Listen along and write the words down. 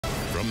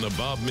From the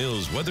Bob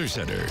Mills Weather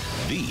Center,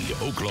 the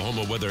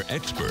Oklahoma weather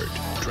expert,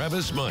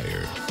 Travis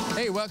Meyer.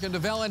 Hey, welcome to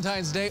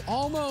Valentine's Day.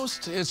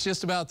 Almost. It's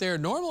just about there.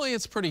 Normally,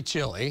 it's pretty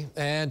chilly,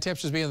 and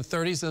temperatures be in the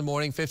 30s in the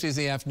morning, 50s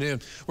in the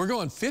afternoon. We're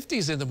going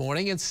 50s in the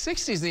morning and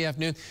 60s in the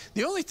afternoon.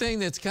 The only thing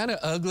that's kind of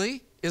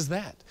ugly is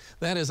that.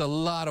 That is a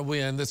lot of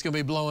wind that's going to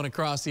be blowing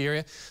across the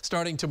area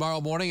starting tomorrow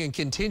morning and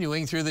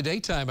continuing through the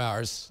daytime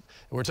hours.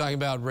 We're talking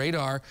about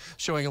radar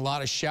showing a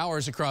lot of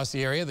showers across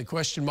the area. The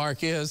question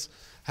mark is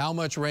how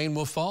much rain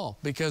will fall,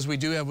 because we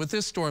do have, with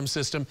this storm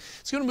system,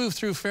 it's going to move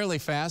through fairly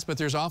fast, but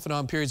there's off and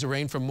on periods of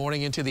rain from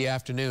morning into the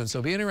afternoon. So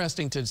it'll be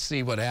interesting to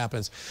see what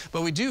happens.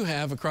 But we do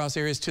have across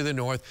areas to the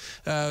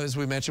north, as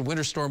we mentioned,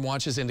 winter storm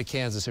watches into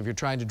Kansas. If you're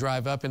trying to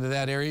drive up into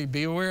that area,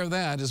 be aware of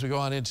that as we go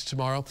on into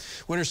tomorrow.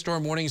 Winter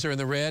storm warnings are in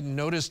the red.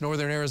 Notice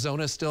northern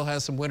Arizona still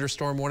has some winter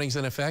storm warnings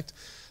in effect.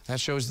 That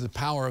shows the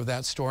power of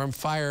that storm.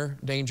 Fire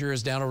danger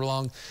is down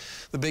along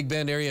the Big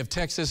Bend area of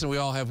Texas, and we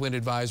all have wind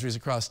advisories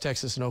across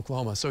Texas and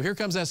Oklahoma. So here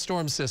comes that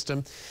storm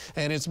system,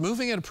 and it's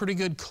moving at a pretty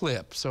good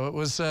clip. So it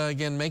was,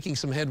 again, making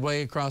some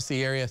headway across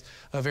the area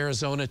of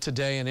Arizona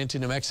today and into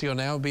New Mexico.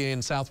 Now it'll be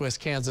in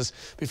southwest Kansas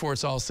before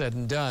it's all said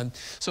and done.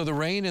 So the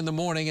rain in the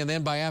morning, and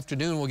then by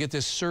afternoon, we'll get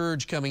this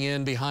surge coming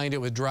in behind it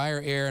with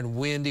drier air and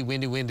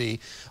windy.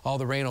 All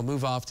the rain will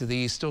move off to the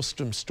east, still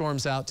some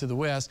storms out to the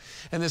west.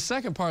 And the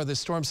second part of this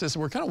storm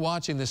system, we're kind of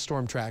watching this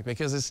storm track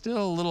because it's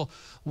still a little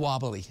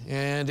wobbly,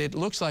 and it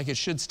looks like it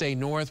should stay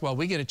north while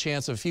we get a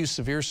chance of a few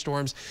severe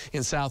storms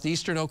in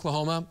southeastern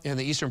Oklahoma and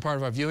the eastern part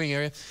of our viewing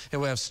area, and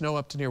we'll have snow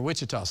up to near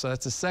Wichita. So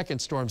that's the second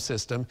storm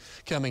system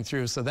coming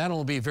through. So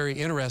that'll be very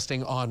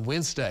interesting on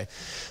Wednesday.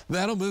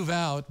 That'll move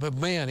out, but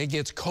man, it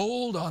gets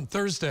cold on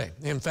Thursday.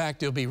 In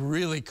fact, it'll be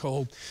really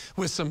cold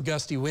with some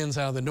gusty winds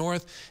out of the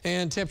north,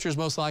 and temperatures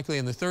most likely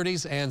in the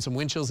 30s and some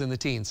wind chills in the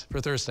teens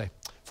for Thursday.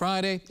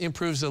 Friday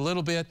improves a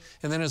little bit,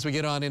 and then as we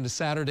get on into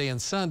Saturday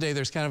and Sunday,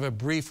 there's kind of a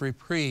brief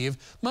reprieve.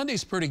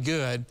 Monday's pretty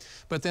good,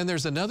 but then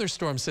there's another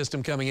storm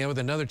system coming in with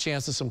another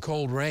chance of some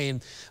cold rain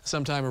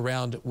sometime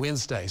around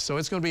Wednesday. So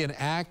it's going to be an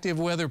active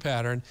weather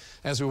pattern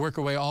as we work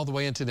our way all the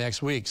way into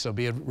next week, so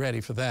be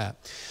ready for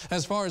that.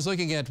 As far as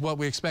looking at what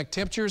we expect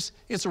temperatures,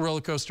 it's a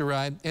roller coaster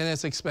ride, and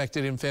that's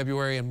expected in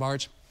February and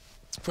March.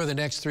 For the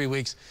next 3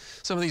 weeks.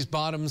 Some of these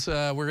bottoms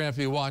we're going to have to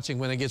be watching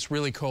when it gets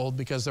really cold,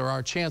 because there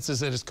are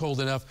chances that it's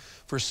cold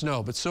enough for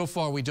snow. But so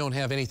far we don't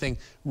have anything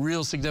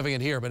real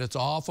significant here, but it's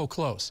awful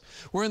close.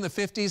 We're in the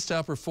 50s to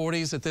upper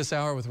 40s at this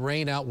hour with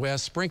rain out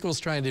west. Sprinkles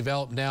trying to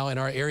develop now in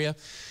our area.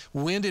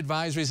 Wind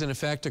advisories in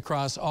effect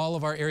across all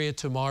of our area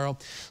tomorrow.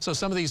 So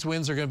some of these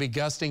winds are going to be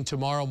gusting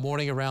tomorrow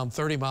morning around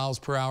 30 miles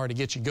per hour to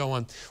get you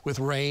going with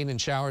rain and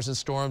showers and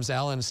storms.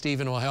 Alan and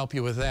Stephen will help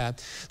you with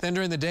that. Then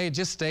during the day it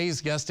just stays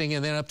gusting,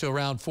 and then up to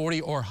around 40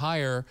 or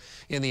higher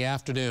in the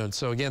afternoon.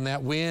 So again,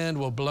 that wind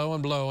will blow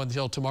and blow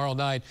until tomorrow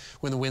night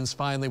when the winds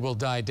finally will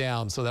die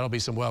down. So that'll be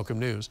some welcome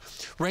news.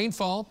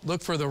 Rainfall,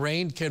 look for the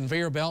rain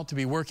conveyor belt to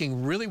be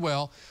working really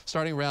well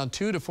starting around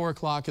 2 to 4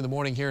 o'clock in the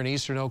morning here in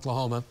eastern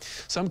Oklahoma.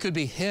 Some could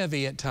be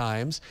heavy at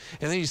times.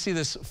 And then you see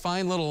this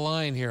fine little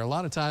line here. A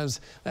lot of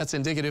times that's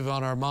indicative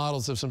on our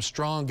models of some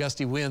strong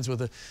gusty winds, with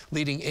the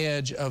leading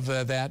edge of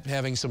that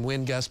having some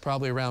wind gusts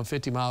probably around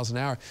 50 miles an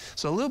hour.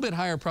 So a little bit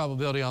higher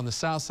probability on the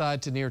south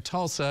side to near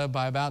Tulsa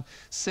by about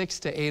 6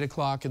 to 8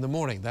 o'clock in the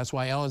morning. That's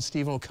why Ellen and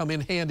Stephen will come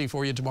in handy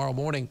for you tomorrow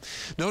morning.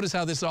 Notice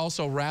how this is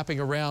also wrapping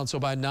around. So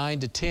by 9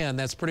 to 10,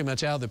 that's pretty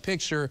much out of the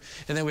picture.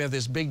 And then we have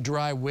this big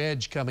dry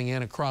wedge coming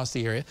in across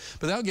the area.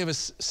 But that'll give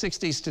us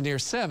 60s to near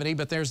 70,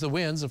 but there's the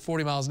winds of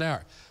 40 miles an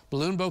hour.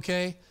 Balloon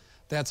bouquet,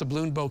 that's a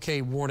balloon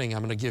bouquet warning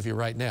I'm going to give you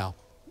right now.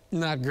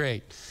 Not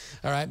great.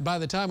 All right, by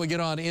the time we get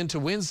on into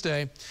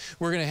Wednesday,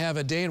 we're going to have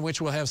a day in which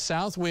we'll have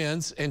south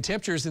winds and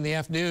temperatures in the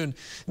afternoon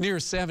near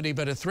 70,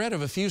 but a threat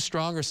of a few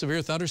strong or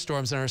severe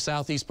thunderstorms in our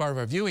southeast part of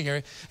our viewing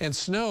area, and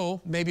snow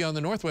maybe on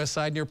the northwest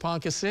side near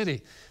Ponca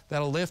City.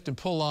 That'll lift and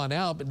pull on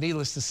out, but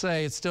needless to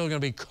say, it's still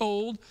going to be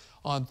cold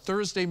on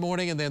Thursday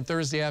morning, and then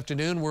Thursday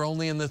afternoon, we're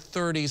only in the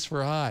 30s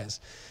for highs.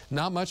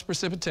 Not much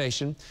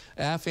precipitation,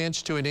 ½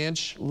 inch to an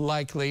inch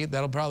likely.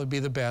 That'll probably be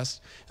the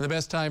best. And the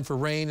best time for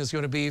rain is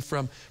going to be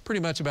from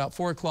pretty much about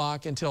 4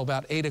 o'clock until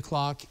about 8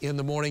 o'clock in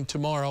the morning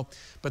tomorrow.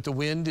 But the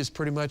wind is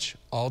pretty much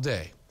all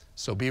day,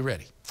 so be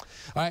ready.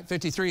 All right,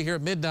 53 here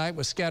at midnight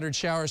with scattered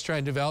showers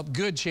trying to develop.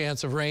 Good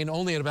chance of rain,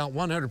 only at about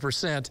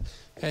 100%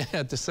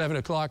 at the 7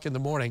 o'clock in the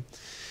morning.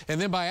 And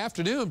then by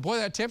afternoon, boy,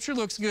 that temperature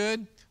looks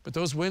good, but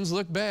those winds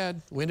look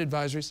bad, wind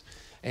advisories.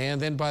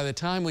 And then by the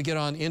time we get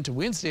on into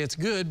Wednesday, it's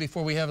good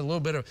before we have a little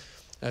bit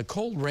of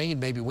cold rain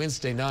maybe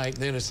Wednesday night.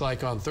 Then it's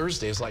like on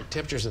Thursday, it's like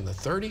temperatures in the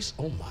 30s.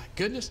 Oh my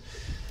goodness.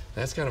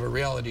 That's kind of a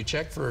reality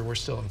check for we're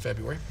still in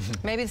February.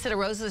 Maybe instead of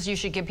roses, you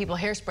should give people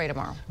hairspray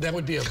tomorrow. That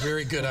would be a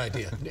very good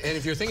idea. And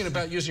if you're thinking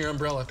about using your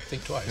umbrella,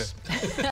 think twice.